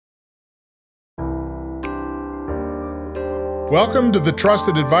Welcome to the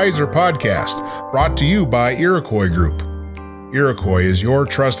Trusted Advisor podcast, brought to you by Iroquois Group. Iroquois is your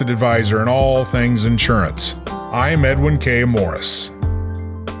trusted advisor in all things insurance. I'm Edwin K. Morris.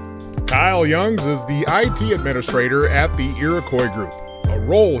 Kyle Youngs is the IT administrator at the Iroquois Group, a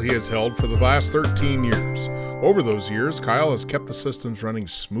role he has held for the last 13 years. Over those years, Kyle has kept the systems running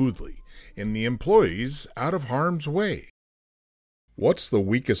smoothly and the employees out of harm's way. What's the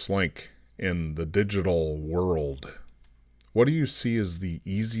weakest link in the digital world? What do you see as the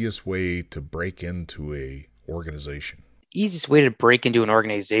easiest way to break into a organization? Easiest way to break into an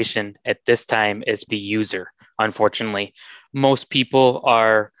organization at this time is the user, unfortunately. Most people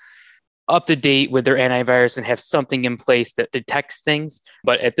are up to date with their antivirus and have something in place that detects things.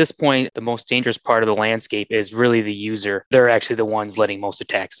 But at this point, the most dangerous part of the landscape is really the user. They're actually the ones letting most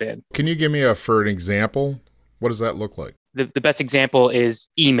attacks in. Can you give me for an example? What does that look like? The best example is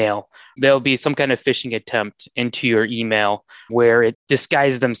email. There'll be some kind of phishing attempt into your email where it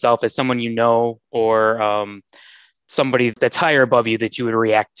disguises themselves as someone you know or somebody that's higher above you that you would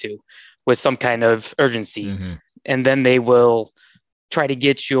react to with some kind of urgency. Mm-hmm. And then they will try to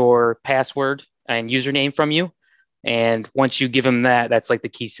get your password and username from you. And once you give them that, that's like the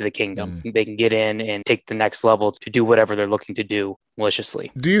keys to the kingdom. They can get in and take the next level to do whatever they're looking to do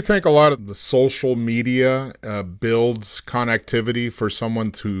maliciously. Do you think a lot of the social media builds connectivity for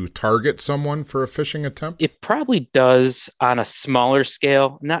someone to target someone for a phishing attempt? It probably does on a smaller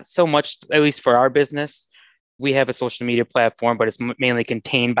scale, not so much, at least for our business. We have a social media platform, but it's mainly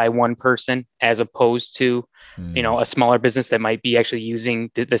contained by one person as opposed to, a smaller business that might be actually using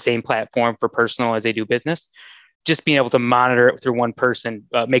the same platform for personal as they do business. Just being able to monitor it through one person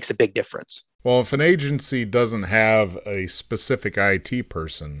makes a big difference. Well, if an agency doesn't have a specific IT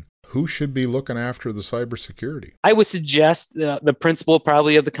person, who should be looking after the cybersecurity? I would suggest the principal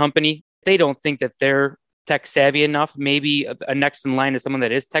probably of the company. They don't think that they're tech savvy enough. Maybe a next in line is someone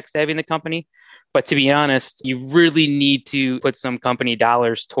that is tech savvy in the company. But to be honest, you really need to put some company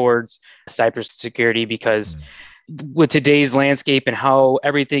dollars towards cybersecurity because with today's landscape and how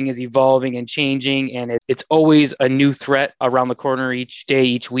everything is evolving and changing, and it's always a new threat around the corner each day,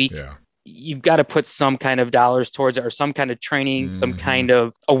 each week. Yeah. You've got to put some kind of dollars towards it or some kind of training, some kind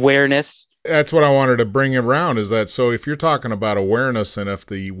of awareness. That's what I wanted to bring around is that, so if you're talking about awareness and if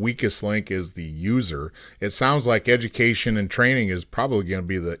the weakest link is the user, it sounds like education and training is probably going to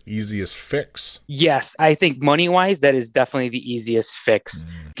be the easiest fix. Yes, I think money-wise, that is definitely the easiest fix.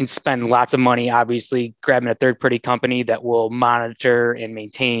 You can spend lots of money, obviously, grabbing a third-party company that will monitor and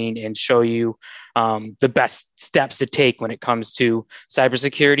maintain and show you the best steps to take when it comes to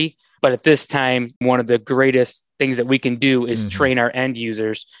cybersecurity. But at this time, one of the greatest things that we can do is train our end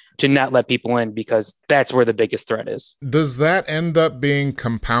users to not let people in because that's where the biggest threat is. Does that end up being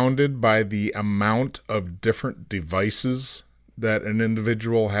compounded by the amount of different devices that an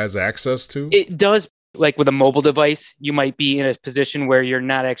individual has access to? It does. Like with a mobile device, you might be in a position where you're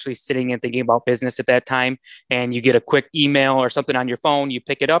not actually sitting and thinking about business at that time, and you get a quick email or something on your phone, you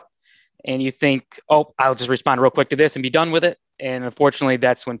pick it up, and you think, oh, I'll just respond real quick to this and be done with it. And unfortunately,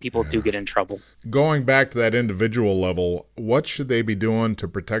 that's when people do get in trouble. Going back to that individual level, what should they be doing to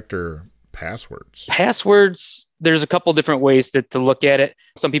protect their passwords? Passwords, there's a couple different ways to look at it.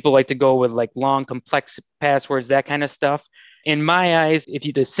 Some people like to go with like long, complex passwords, that kind of stuff. In my eyes,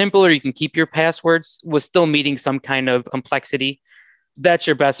 the simpler you can keep your passwords with still meeting some kind of complexity, that's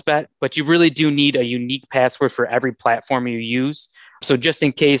your best bet. But you really do need a unique password for every platform you use. So just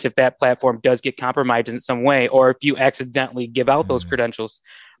in case if that platform does get compromised in some way, or if you accidentally give out those credentials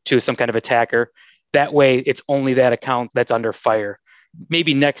to some kind of attacker, that way it's only that account that's under fire.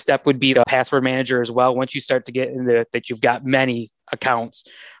 Maybe next step would be the password manager as well. Once you start to get into that you've got many accounts,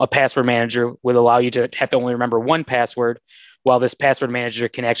 a password manager will allow you to have to only remember one password, while this password manager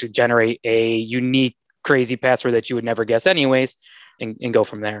can actually generate a unique, crazy password that you would never guess anyways. And go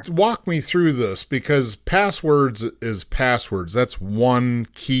from there. Walk me through this because passwords is passwords. That's one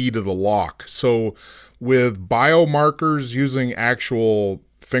key to the lock. So with biomarkers using actual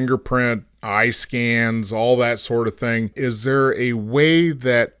fingerprint, eye scans, all that sort of thing, is there a way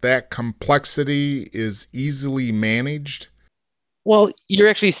that complexity is easily managed? Well, you're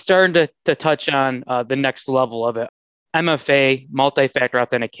actually starting to touch on the next level of it. MFA, multi-factor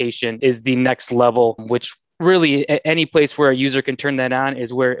authentication, is the next level, which really any place where a user can turn that on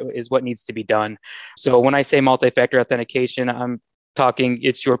is what needs to be done. So when I say multi-factor authentication, I'm talking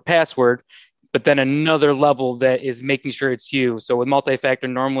it's your password, but then another level that is making sure it's you. So with multi-factor,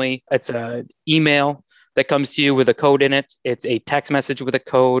 normally it's an email that comes to you with a code in it. It's a text message with a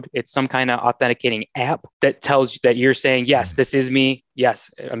code. It's some kind of authenticating app that tells you that you're saying, yes, this is me. Yes,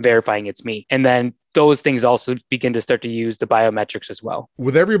 I'm verifying it's me. And then those things also begin to start to use the biometrics as well.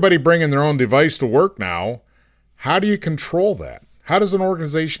 With everybody bringing their own device to work now, how do you control that? How does an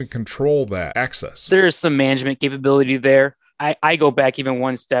organization control that access? There is some management capability there. I go back even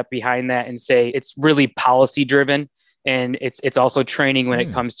one step behind that and say it's really policy driven, and it's also training when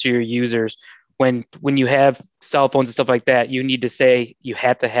it comes to your users. When you have cell phones and stuff like that, you need to say you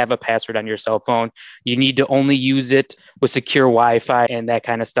have to have a password on your cell phone. You need to only use it with secure Wi-Fi and that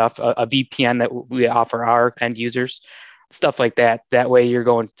kind of stuff, a VPN that we offer our end users. Stuff like that. That way you're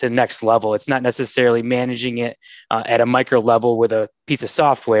going to the next level. It's not necessarily managing it at a micro level with a piece of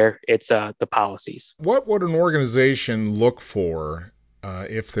software. It's the policies. What would an organization look for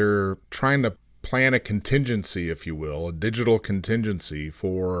if they're trying to plan a contingency, if you will, a digital contingency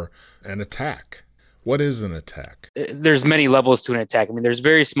for an attack? What is an attack? There's many levels to an attack. I mean, there's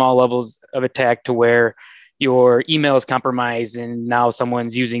very small levels of attack to where your email is compromised and now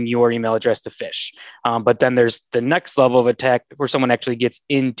someone's using your email address to phish. But then there's the next level of attack where someone actually gets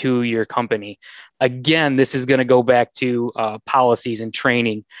into your company. Again, this is going to go back to policies and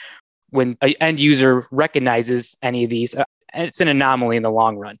training. When an end user recognizes any of these, it's an anomaly in the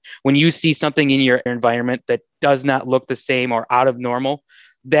long run. When you see something in your environment that does not look the same or out of normal,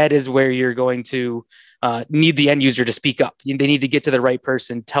 that is where you're going to need the end user to speak up. They need to get to the right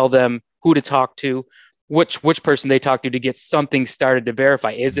person, tell them who to talk to, which person they talk to get something started to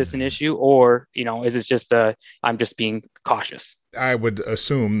verify. Is this an issue, or is this just I'm just being cautious? I would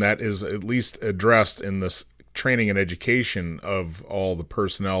assume that is at least addressed in this training and education of all the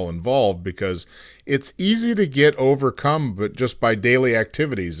personnel involved, because it's easy to get overcome but just by daily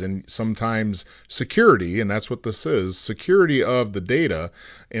activities, and sometimes security, and that's what this is, security of the data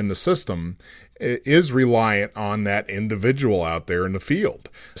in the system is reliant on that individual out there in the field.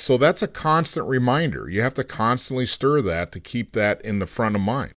 So that's a constant reminder. You have to constantly stir that to keep that in the front of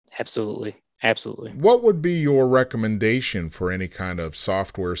mind. Absolutely. Absolutely. What would be your recommendation for any kind of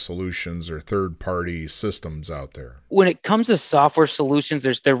software solutions or third-party systems out there? When it comes to software solutions,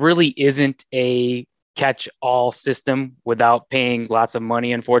 there really isn't a catch-all system without paying lots of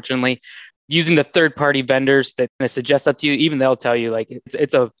money, unfortunately. Using the third-party vendors that suggest up to you, even they'll tell you like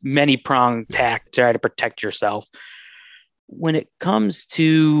it's a many-pronged tack to try to protect yourself. When it comes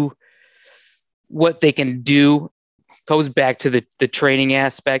to what they can do, goes back to the training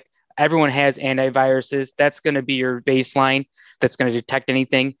aspect. Everyone has antiviruses. That's going to be your baseline. That's going to detect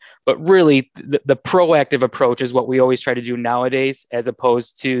anything. But really, the proactive approach is what we always try to do nowadays, as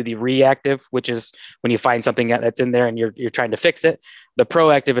opposed to the reactive, which is when you find something that's in there and you're trying to fix it. The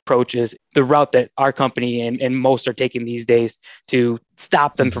proactive approach is the route that our company and most are taking these days to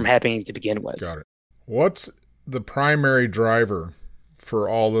stop them from happening to begin with. Got it. What's the primary driver for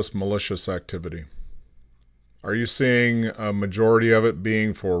all this malicious activity? Are you seeing a majority of it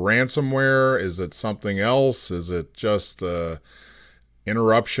being for ransomware? Is it something else? Is it just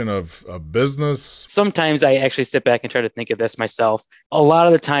interruption of business? Sometimes I actually sit back and try to think of this myself. A lot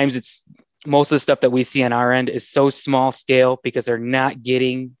of the times it's most of the stuff that we see on our end is so small scale because they're not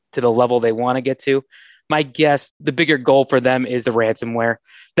getting to the level they want to get to. My guess, the bigger goal for them is the ransomware.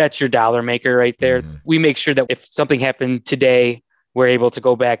 That's your dollar maker right there. Mm-hmm. We make sure that if something happened today, we're able to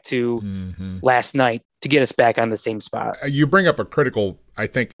go back to last night to get us back on the same spot. You bring up a critical, I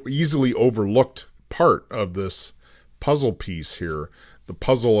think, easily overlooked part of this puzzle piece here, the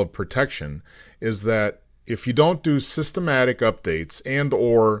puzzle of protection, is that if you don't do systematic updates and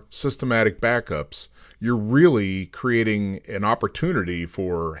or systematic backups, you're really creating an opportunity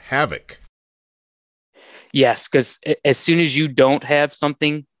for havoc. Yes, because as soon as you don't have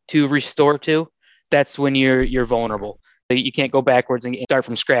something to restore to, that's when you're vulnerable. You can't go backwards and start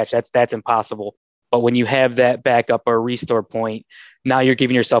from scratch. That's impossible. But when you have that backup or restore point, now you're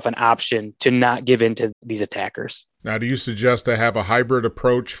giving yourself an option to not give in to these attackers. Now, do you suggest to have a hybrid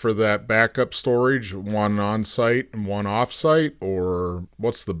approach for that backup storage, one on-site and one off-site, or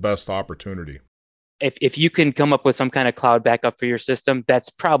what's the best opportunity? If you can come up with some kind of cloud backup for your system, that's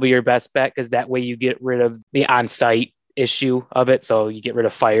probably your best bet, because that way you get rid of the on-site issue of it. So you get rid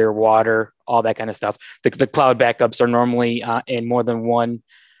of fire, water, all that kind of stuff. The cloud backups are normally in more than one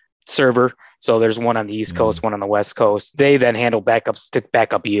server. So there's one on the East Coast, one on the West Coast. They then handle backups to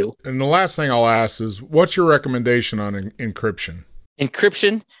back up you. And the last thing I'll ask is, what's your recommendation on encryption?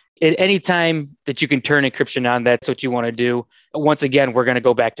 Encryption, at any time that you can turn encryption on, that's what you want to do. Once again, we're going to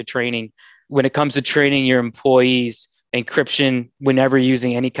go back to training. When it comes to training your employees, encryption, whenever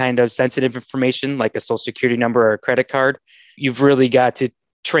using any kind of sensitive information like a social security number or a credit card, you've really got to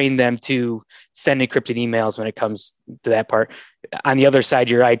train them to send encrypted emails when it comes to that part. On the other side,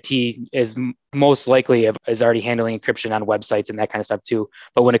 your IT is most likely is already handling encryption on websites and that kind of stuff too.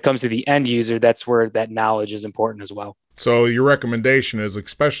 But when it comes to the end user, that's where that knowledge is important as well. So your recommendation is,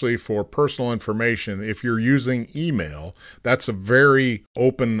 especially for personal information, if you're using email, that's a very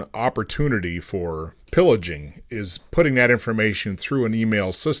open opportunity for pillaging, is putting that information through an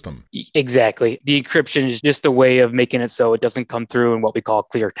email system. Exactly. The encryption is just a way of making it so it doesn't come through in what we call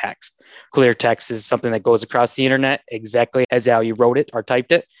clear text. Clear text is something that goes across the internet exactly as how you wrote it or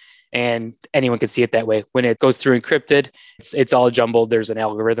typed it. And anyone can see it that way. When it goes through encrypted, it's all jumbled. There's an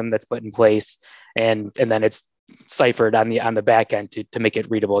algorithm that's put in place, and then it's ciphered on the back end to make it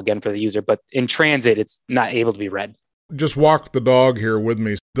readable again for the user. But in transit, it's not able to be read. Just walk the dog here with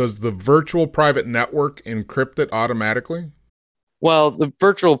me. Does the virtual private network encrypt it automatically? Well, the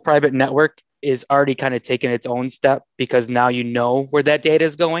virtual private network is already kind of taken its own step, because now you know where that data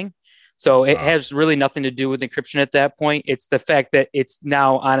is going. So it has really nothing to do with encryption at that point. It's the fact that it's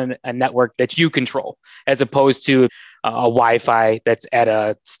now on a network that you control, as opposed to a Wi-Fi that's at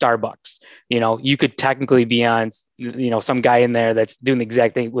a Starbucks. You could technically be on, some guy in there that's doing the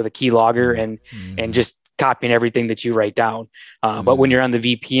exact thing with a keylogger and just copying everything that you write down. But when you're on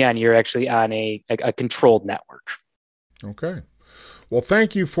the VPN, you're actually on a controlled network. Okay. Well,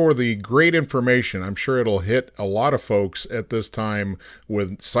 thank you for the great information. I'm sure it'll hit a lot of folks at this time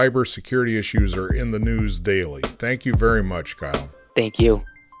with cybersecurity issues are in the news daily. Thank you very much, Kyle. Thank you.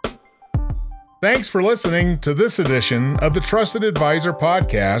 Thanks for listening to this edition of the Trusted Advisor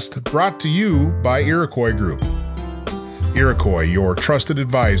podcast, brought to you by Iroquois Group. Iroquois, your trusted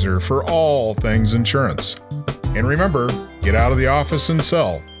advisor for all things insurance. And remember, get out of the office and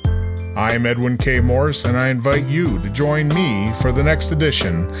sell. I'm Edwin K. Morris, and I invite you to join me for the next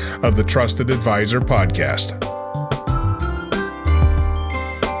edition of the Trusted Advisor podcast.